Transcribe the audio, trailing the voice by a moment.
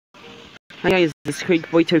Hi guys, this Creek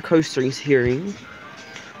Boy 2 Coasters here.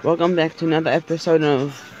 Welcome back to another episode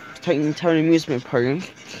of Titantown Amusement Park.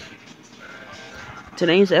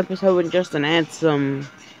 Today's episode would just add some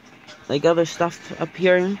other stuff up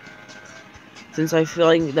here, since I feel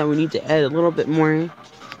like that we need to add a little bit more.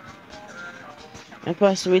 And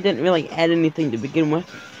plus, we didn't really add anything to begin with.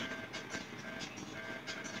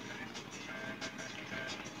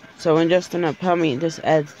 So I'm just gonna probably just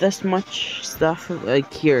add this much stuff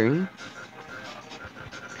like here.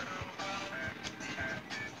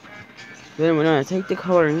 Then we're gonna take the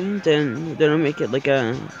coloring, then I'll make it like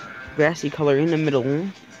a grassy color in the middle,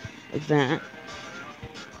 like that.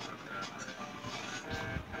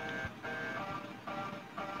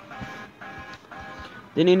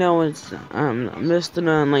 Then I'm just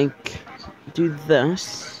gonna do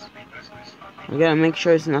this. I gotta make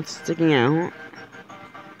sure it's not sticking out.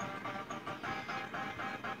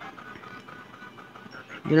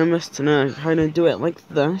 Then I'm just gonna kind of do it like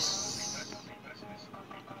this.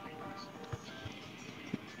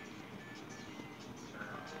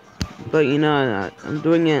 But I'm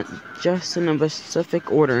doing it just in a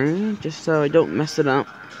specific order, just so I don't mess it up.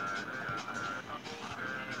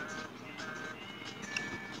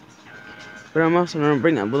 But I'm also going to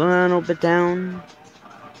bring it a little bit down.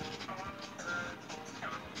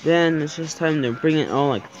 Then it's just time to bring it all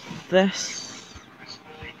like this.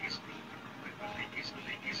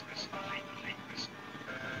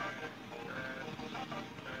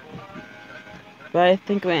 But I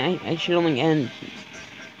think I should only end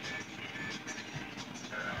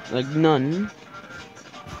like none.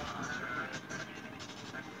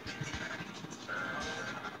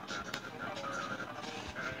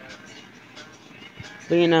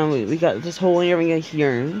 But we got this whole area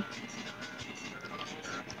here.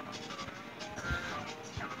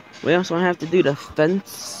 We also have to do the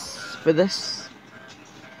fence for this.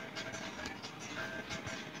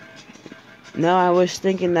 Now I was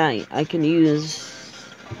thinking that I can use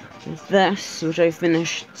this, which I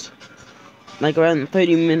finished like around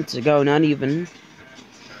 30 minutes ago, not even.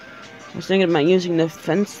 I was thinking about using the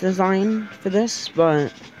fence design for this,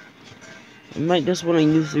 but I might just want to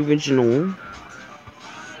use the original.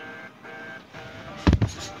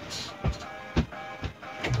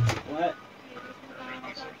 What?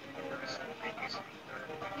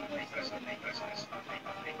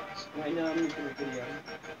 Right now I'm making a video.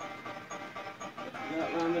 Yeah,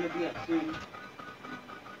 I'm gonna be up soon.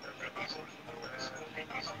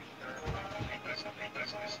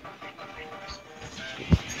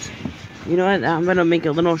 You know what, I'm gonna make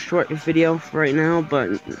a little short video for right now,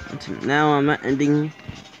 but now I'm not ending.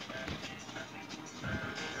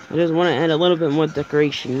 I just want to add a little bit more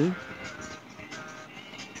decoration.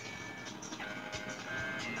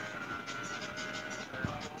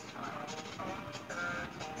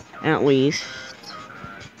 At least.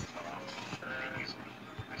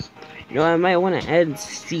 I might want to add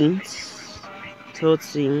seats. So let's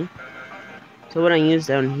see. So what I use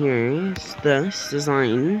down here is this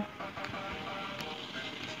design.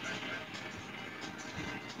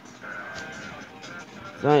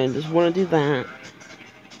 So I just want to do that.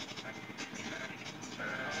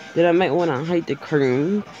 Then I might want to hide the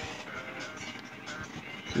curve,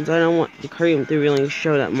 since I don't want the curve to really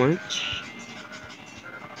show that much.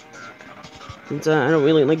 Since I don't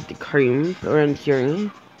really like the curve around here.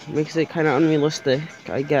 It makes it kind of unrealistic,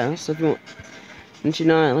 I guess. If you want, since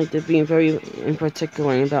I like to be very in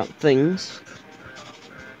particular about things.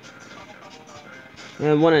 And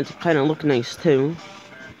I want it to kind of look nice too.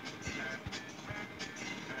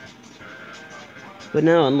 But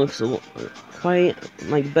now it looks quite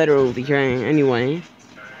better over here anyway.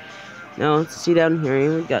 Now let's see down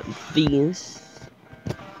here, we got these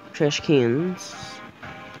trash cans.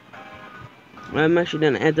 I'm actually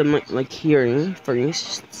gonna add them like here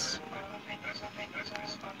first.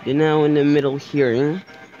 Then now in the middle here.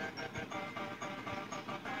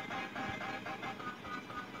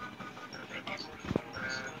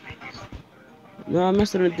 No, I'm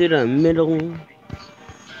just gonna do the middle.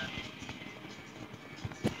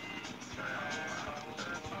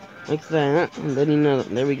 Like that, and then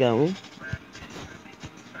there we go.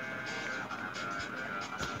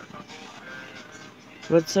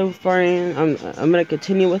 But so far, I'm gonna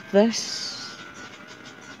continue with this.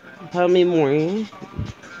 Probably more.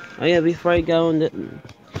 Oh yeah, before I go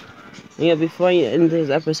before I end this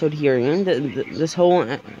episode here, this whole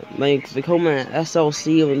Vekoma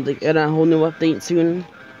SLC will get a whole new update soon.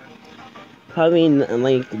 Probably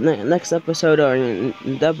next episode or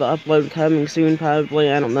double upload coming soon.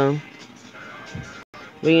 Probably, I don't know.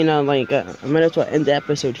 But I might as well end the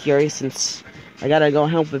episode here since I gotta go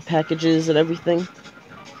help with packages and everything.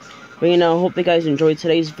 But you know, I hope you guys enjoyed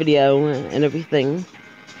today's video and everything.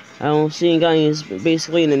 I will see you guys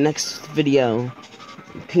basically in the next video.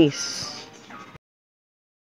 Peace.